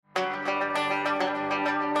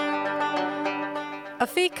A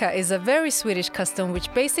fika is a very Swedish custom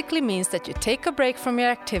which basically means that you take a break from your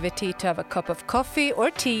activity to have a cup of coffee or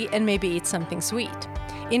tea and maybe eat something sweet.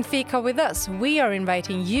 In Fika with us, we are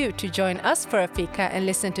inviting you to join us for a fika and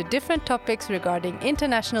listen to different topics regarding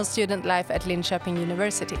international student life at Linköping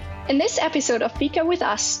University. In this episode of Fika with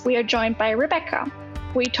us, we are joined by Rebecca.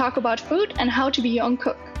 We talk about food and how to be your own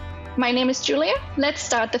cook. My name is Julia. Let's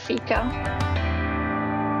start the fika.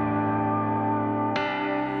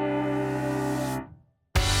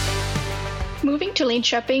 Moving to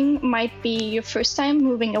Linköping might be your first time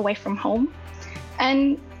moving away from home.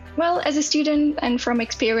 And well, as a student and from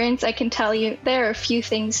experience, I can tell you there are a few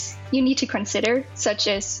things you need to consider, such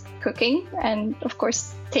as cooking and, of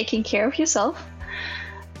course, taking care of yourself.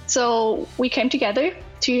 So we came together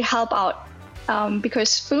to help out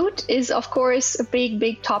because food is, of course, a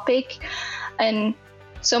big topic in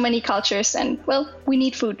so many cultures. And, well, we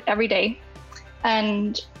need food every day.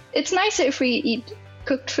 And it's nicer if we eat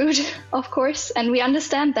cooked food, of course, and we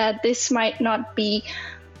understand that this might not be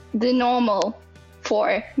the normal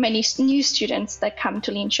for many new students that come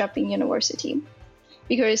to Linköping University,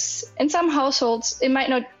 because in some households it might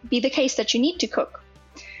not be the case that you need to cook.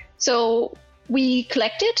 So we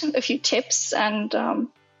collected a few tips and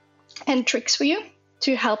tricks for you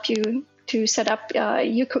to help you to set up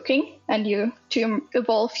your cooking and to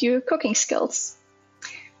evolve your cooking skills.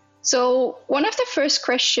 So one of the first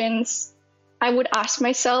questions I would ask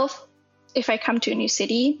myself if I come to a new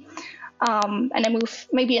city and I move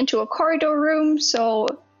maybe into a corridor room. So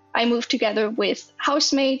I move together with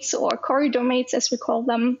housemates or corridor mates, as we call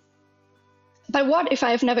them. But what if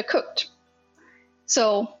I've never cooked?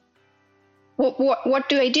 So what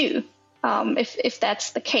do I do if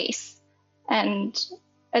that's the case? And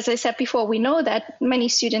as I said before, we know that many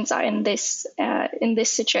students are in this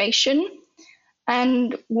situation.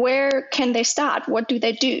 And where can they start? What do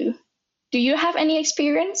they do? Do you have any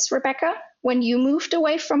experience, Rebecca, when you moved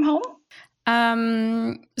away from home?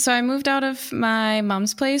 So I moved out of my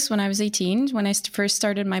mom's place when I was 18, when I first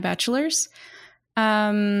started my bachelor's.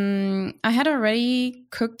 I had already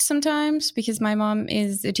cooked sometimes because my mom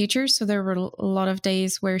is a teacher, so there were a lot of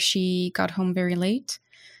days where she got home very late.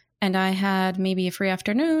 And I had maybe a free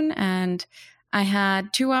afternoon, and I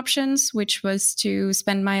had two options, which was to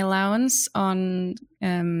spend my allowance on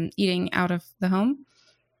eating out of the home.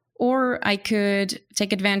 Or I could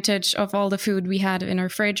take advantage of all the food we had in our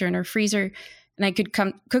fridge or in our freezer, and I could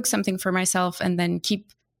cook something for myself and then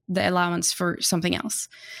keep the allowance for something else.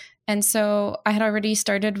 And so I had already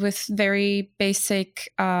started with very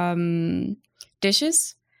basic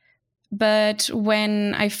dishes. But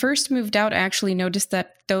when I first moved out, I actually noticed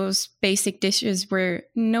that those basic dishes were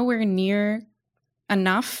nowhere near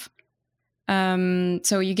enough.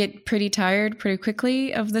 So you get pretty tired pretty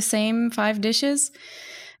quickly of the same 5 dishes.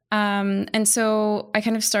 And so I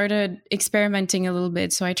kind of started experimenting a little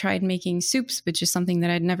bit. So I tried making soups, which is something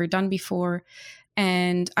that I'd never done before.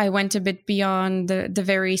 And I went a bit beyond the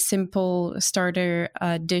very simple starter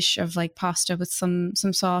dish of like pasta with some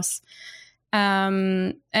sauce.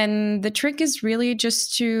 And the trick is really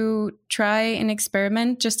just to try and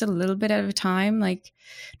experiment just a little bit at a time, like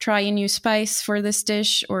try a new spice for this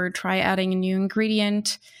dish or try adding a new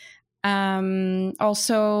ingredient.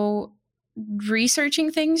 Also, researching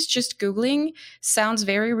things, just Googling, sounds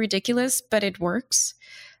very ridiculous, but it works.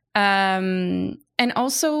 And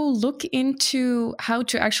also look into how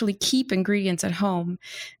to actually keep ingredients at home,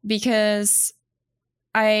 because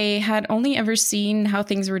I had only ever seen how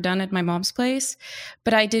things were done at my mom's place,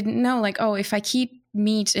 but I didn't know, like, oh, if I keep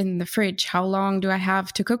meat in the fridge, how long do I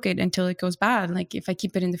have to cook it until it goes bad? Like, if I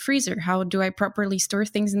keep it in the freezer, how do I properly store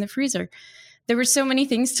things in the freezer? There were so many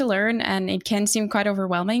things to learn, and it can seem quite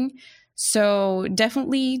overwhelming. So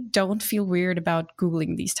definitely don't feel weird about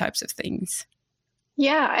Googling these types of things.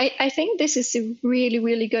 Yeah, I think this is a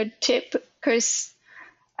really good tip because,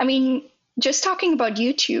 I mean, just talking about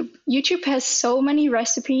YouTube has so many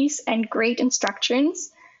recipes and great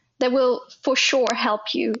instructions that will for sure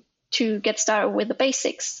help you to get started with the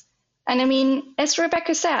basics. And I mean, as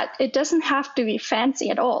Rebecca said, it doesn't have to be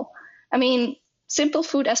fancy at all. I mean, simple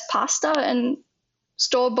food as pasta and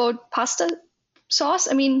store-bought pasta sauce,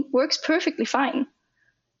 I mean, works perfectly fine.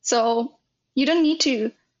 So you don't need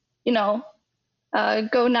to,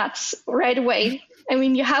 go nuts right away. I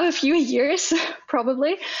mean, you have a few years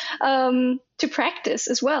probably to practice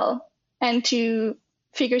as well and to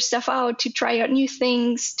figure stuff out, to try out new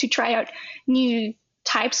things, to try out new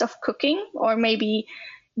types of cooking or maybe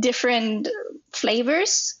different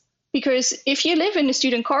flavors. Because if you live in a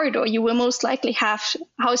student corridor, you will most likely have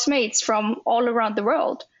housemates from all around the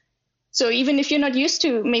world. So even if you're not used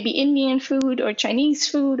to maybe Indian food or Chinese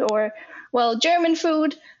food or well, German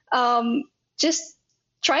food, just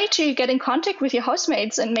try to get in contact with your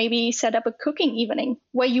housemates and maybe set up a cooking evening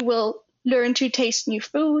where you will learn to taste new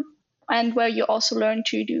food and where you also learn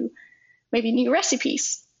to do maybe new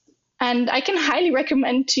recipes. And I can highly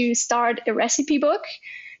recommend to start a recipe book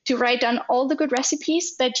to write down all the good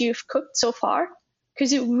recipes that you've cooked so far,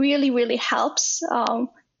 because it really, really helps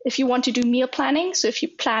if you want to do meal planning. So if you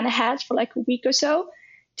plan ahead for like a week or so,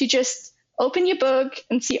 to just open your book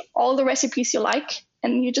and see all the recipes you like,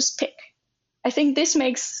 and you just pick. I think this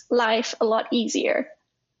makes life a lot easier.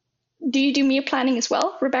 Do you do meal planning as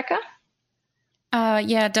well, Rebecca?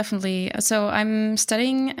 Yeah, definitely. So I'm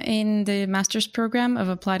studying in the master's program of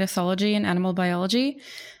applied ethology and animal biology.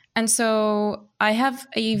 And so I have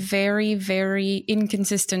a very, very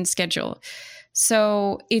inconsistent schedule.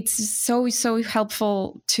 So it's so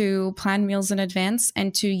helpful to plan meals in advance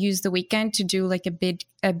and to use the weekend to do like a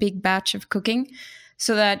big batch of cooking,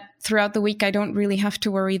 so that throughout the week I don't really have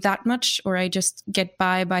to worry that much, or I just get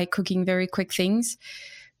by cooking very quick things.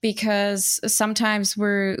 Because sometimes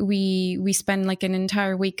we spend like an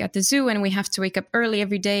entire week at the zoo and we have to wake up early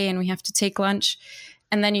every day and we have to take lunch,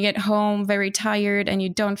 and then you get home very tired and you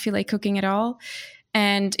don't feel like cooking at all.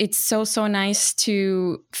 And it's so nice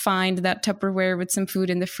to find that Tupperware with some food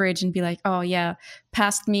in the fridge and be like, oh yeah,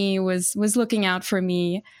 past me was looking out for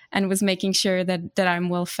me and was making sure that I'm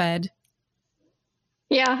well fed.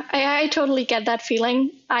 Yeah, I totally get that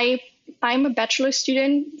feeling. I'm a bachelor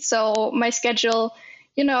student, so my schedule,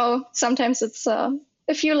 sometimes it's a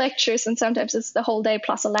few lectures and sometimes it's the whole day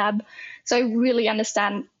plus a lab. So I really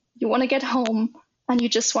understand. You want to get home and you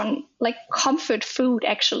just want like comfort food,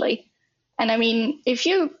 actually. And I mean, if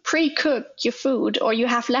you pre-cook your food or you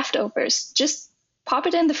have leftovers, just pop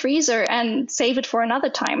it in the freezer and save it for another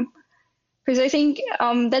time. Because I think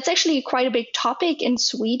that's actually quite a big topic in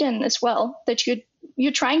Sweden as well, that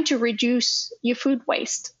you're trying to reduce your food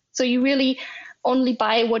waste. So you really only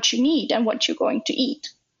buy what you need and what you're going to eat.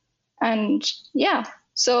 And yeah,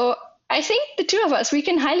 so I think the two of us, we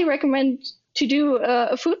can highly recommend to do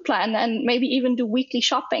a food plan and maybe even do weekly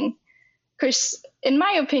shopping. Because in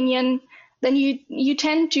my opinion, then you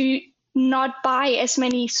tend to not buy as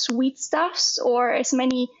many sweet stuffs or as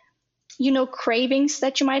many, cravings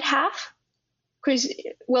that you might have. Because,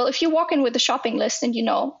 well, if you walk in with a shopping list and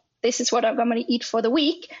this is what I'm going to eat for the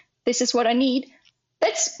week, this is what I need,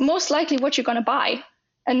 that's most likely what you're going to buy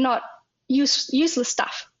and not useless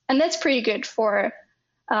stuff. And that's pretty good for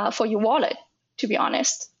your wallet, to be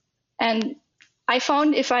honest. And I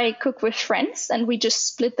found if I cook with friends and we just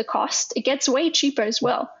split the cost, it gets way cheaper as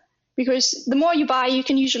well. Because the more you buy, you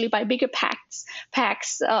can usually buy bigger packs.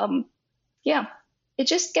 It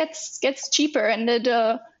just gets cheaper, and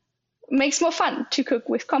it makes more fun to cook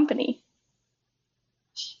with company.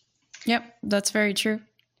 Yep, that's very true.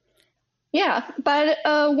 Yeah, but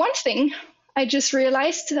one thing I just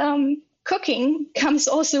realized, cooking comes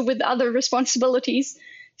also with other responsibilities,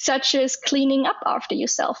 such as cleaning up after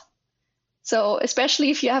yourself. So especially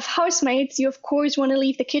if you have housemates, you of course want to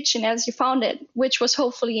leave the kitchen as you found it, which was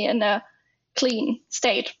hopefully in a clean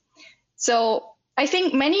state. So I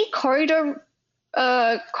think many corridors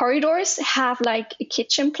have like a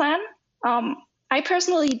kitchen plan. I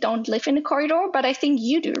personally don't live in a corridor, but I think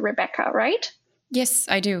you do, Rebecca, right? Yes,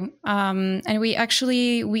 I do. And we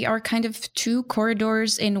are kind of two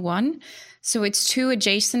corridors in one. So it's two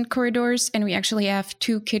adjacent corridors, and we actually have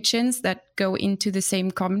two kitchens that go into the same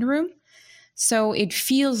common room. So it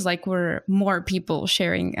feels like we're more people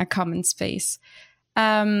sharing a common space.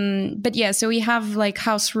 But yeah, so we have like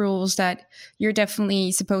house rules that you're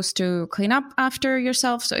definitely supposed to clean up after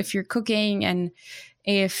yourself. So if you're cooking and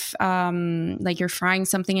if like you're frying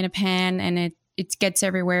something in a pan and it gets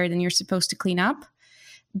everywhere, then you're supposed to clean up.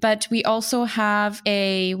 But we also have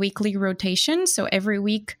a weekly rotation. So every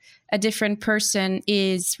week, a different person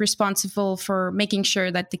is responsible for making sure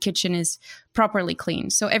that the kitchen is properly clean.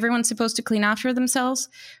 So everyone's supposed to clean after themselves,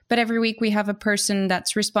 but every week we have a person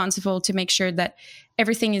that's responsible to make sure that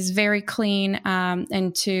everything is very clean,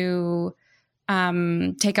 and to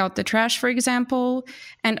take out the trash, for example.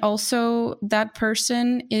 And also that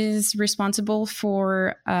person is responsible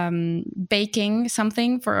for baking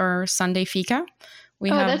something for our Sunday fika.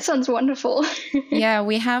 That sounds wonderful. Yeah,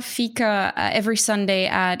 we have fika every Sunday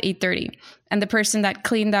at 8:30. And the person that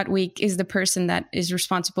cleaned that week is the person that is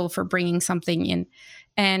responsible for bringing something in.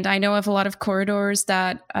 And I know of a lot of corridors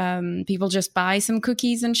that people just buy some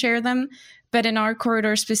cookies and share them. But in our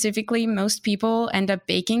corridor specifically, most people end up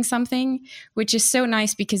baking something, which is so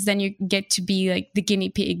nice because then you get to be like the guinea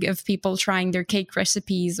pig of people trying their cake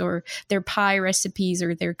recipes or their pie recipes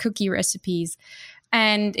or their cookie recipes.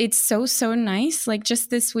 And it's so nice. Like just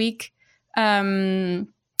this week,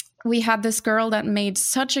 We had this girl that made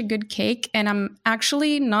such a good cake, and I'm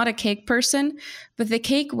actually not a cake person, but the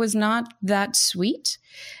cake was not that sweet.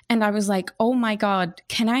 And I was like, oh my God,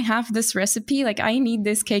 can I have this recipe? Like, I need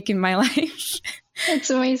this cake in my life.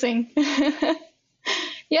 That's amazing.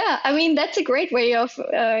 Yeah, I mean, that's a great way of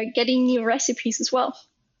getting new recipes as well,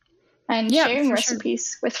 and sharing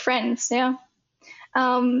recipes with friends. Yeah.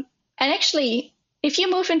 And actually, if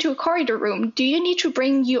you move into a corridor room, do you need to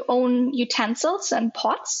bring your own utensils and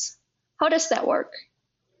pots? How does that work?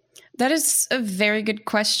 That is a very good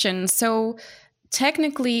question. So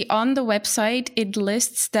technically on the website, it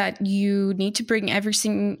lists that you need to bring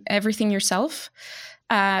everything yourself.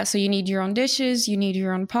 So you need your own dishes, you need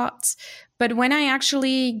your own pots. But when I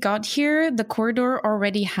actually got here, the corridor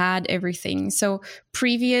already had everything. So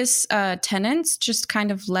previous tenants just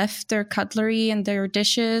kind of left their cutlery and their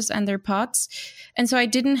dishes and their pots. And so I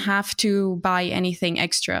didn't have to buy anything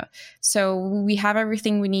extra. So we have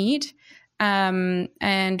everything we need.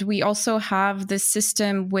 And we also have this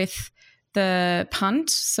system with the pant,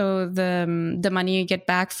 so the money you get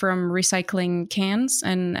back from recycling cans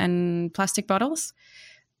and plastic bottles.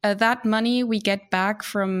 That money we get back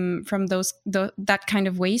from that kind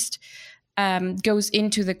of waste goes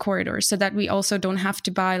into the corridor, so that we also don't have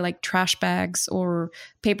to buy like trash bags or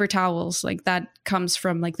paper towels. Like that comes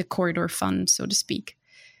from like the corridor fund, so to speak.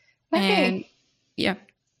 Okay. And yeah.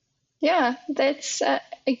 Yeah, that's a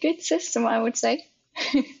good system, I would say.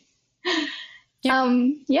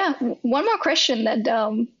 Yeah. One more question that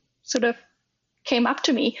sort of came up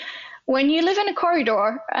to me. When you live in a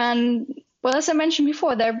corridor, and well, as I mentioned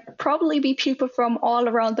before, there probably be people from all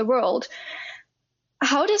around the world.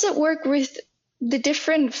 How does it work with the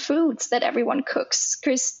different foods that everyone cooks?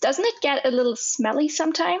 Because doesn't it get a little smelly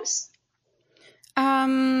sometimes?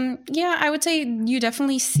 Yeah, I would say you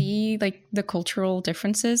definitely see like the cultural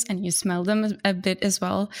differences and you smell them a bit as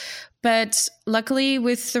well. But luckily,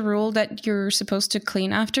 with the rule that you're supposed to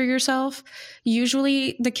clean after yourself,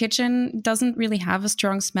 usually the kitchen doesn't really have a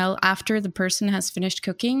strong smell after the person has finished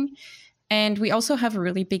cooking. And we also have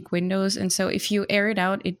really big windows. And so if you air it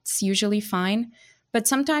out, it's usually fine. But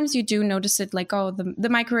sometimes you do notice it like, oh, the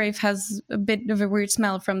microwave has a bit of a weird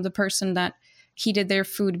smell from the person that heated their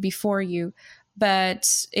food before you.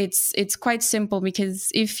 But it's quite simple, because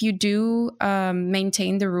if you do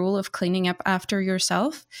maintain the rule of cleaning up after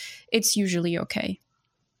yourself, it's usually okay.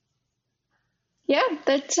 Yeah,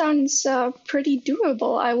 that sounds pretty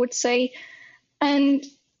doable, I would say. And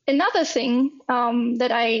another thing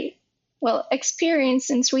that I experienced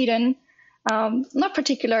in Sweden, not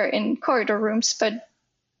particular in corridor rooms, but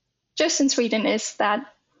just in Sweden, is that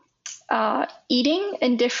eating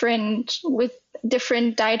with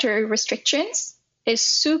different dietary restrictions is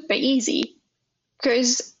super easy.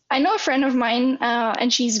 Because I know a friend of mine,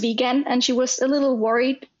 and she's vegan, and she was a little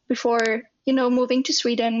worried before, moving to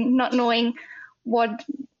Sweden, not knowing what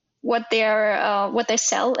they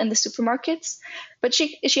sell in the supermarkets. But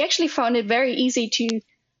she actually found it very easy to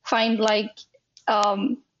find like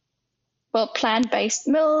plant-based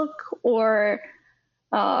milk or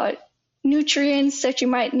nutrients that you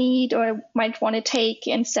might need or might want to take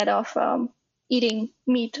instead of eating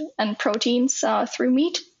meat and proteins through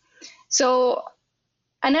meat. So,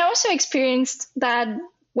 and I also experienced that,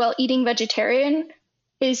 eating vegetarian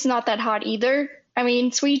is not that hard either. I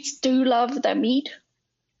mean, Swedes do love their meat.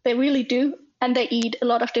 They really do. And they eat a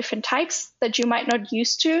lot of different types that you might not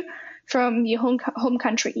used to from your home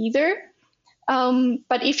country either.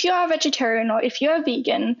 But if you are vegetarian or if you are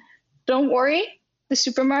vegan, don't worry. The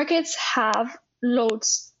supermarkets have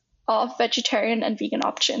loads of vegetarian and vegan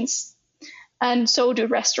options. And so do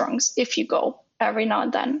restaurants if you go every now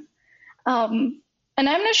and then. And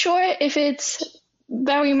I'm not sure if it's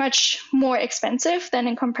very much more expensive than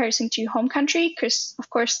in comparison to your home country, because of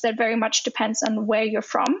course that very much depends on where you're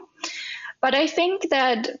from. But I think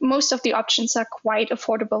that most of the options are quite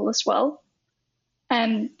affordable as well.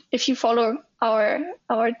 And if you follow our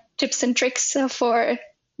tips and tricks for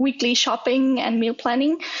weekly shopping and meal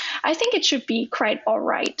planning, I think it should be quite all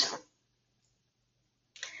right.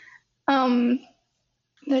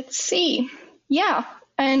 Let's see. Yeah,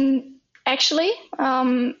 and actually,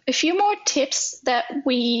 a few more tips that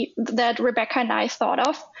Rebecca and I thought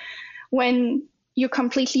of when you're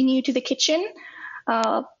completely new to the kitchen.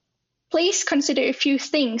 Please consider a few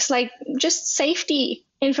things, like just safety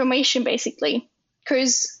information, basically.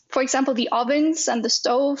 Because, for example, the ovens and the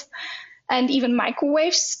stove and even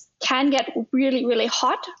microwaves can get really, really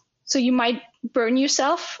hot. So you might burn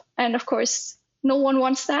yourself. And of course, no one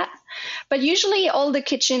wants that. But usually all the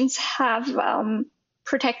kitchens have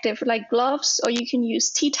protective like gloves, or you can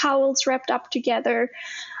use tea towels wrapped up together.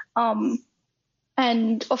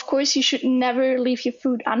 And of course, you should never leave your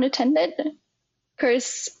food unattended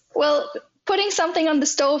because, well, putting something on the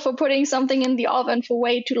stove or putting something in the oven for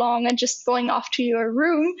way too long and just going off to your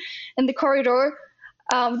room in the corridor,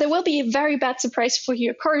 there will be a very bad surprise for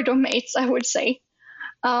your corridor mates, I would say.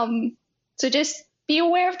 So just be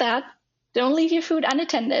aware of that. Don't leave your food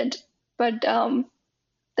unattended. But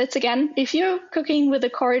that's, again, if you're cooking with a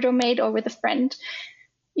corridor mate or with a friend,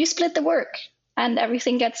 you split the work and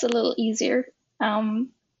everything gets a little easier.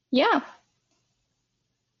 Yeah.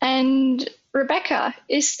 And Rebecca,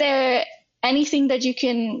 is there anything that you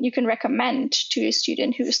can recommend to a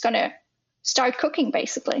student who's going to start cooking,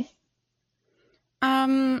 basically?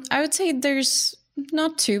 I would say there's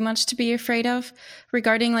not too much to be afraid of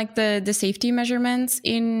regarding like the safety measurements.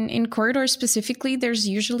 In corridors specifically, there's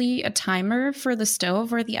usually a timer for the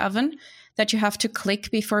stove or the oven that you have to click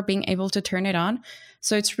before being able to turn it on.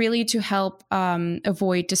 So it's really to help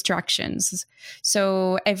avoid distractions.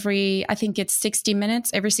 So every 60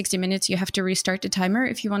 minutes you have to restart the timer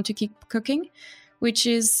if you want to keep cooking, which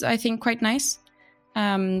is, I think, quite nice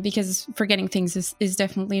because forgetting things is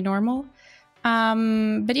definitely normal.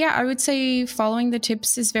 But yeah, I would say following the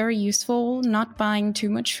tips is very useful. Not buying too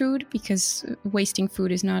much food because wasting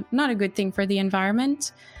food is not a good thing for the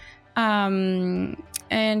environment. And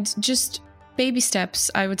just baby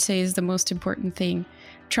steps, I would say, is the most important thing.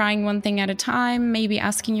 Trying one thing at a time, maybe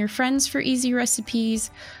asking your friends for easy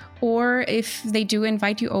recipes, or if they do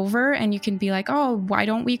invite you over and you can be like, oh, why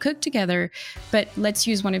don't we cook together? But let's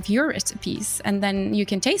use one of your recipes. And then you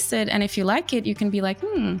can taste it. And if you like it, you can be like,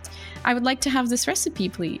 I would like to have this recipe,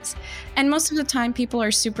 please. And most of the time, people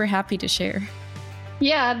are super happy to share.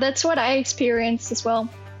 Yeah, that's what I experienced as well.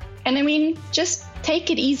 And I mean, just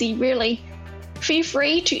take it easy, really. Feel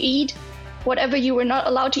free to eat whatever you were not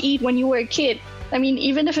allowed to eat when you were a kid. I mean,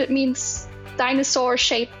 even if it means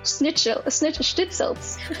dinosaur-shaped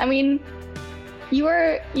schnitzels. I mean,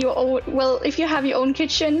 if you have your own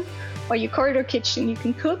kitchen or your corridor kitchen, you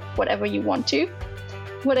can cook whatever you want to,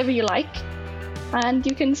 whatever you like, and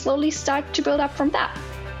you can slowly start to build up from that.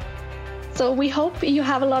 So we hope you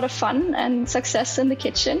have a lot of fun and success in the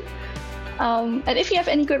kitchen. And if you have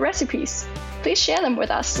any good recipes, please share them with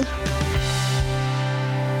us.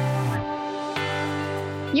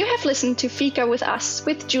 You have listened to Fika with Us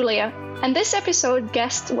with Julia, and this episode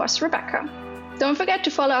guest was Rebecca. Don't forget to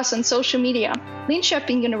follow us on social media,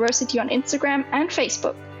 Linköping University on Instagram and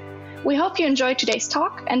Facebook. We hope you enjoyed today's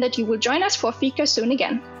talk and that you will join us for Fika soon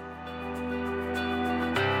again.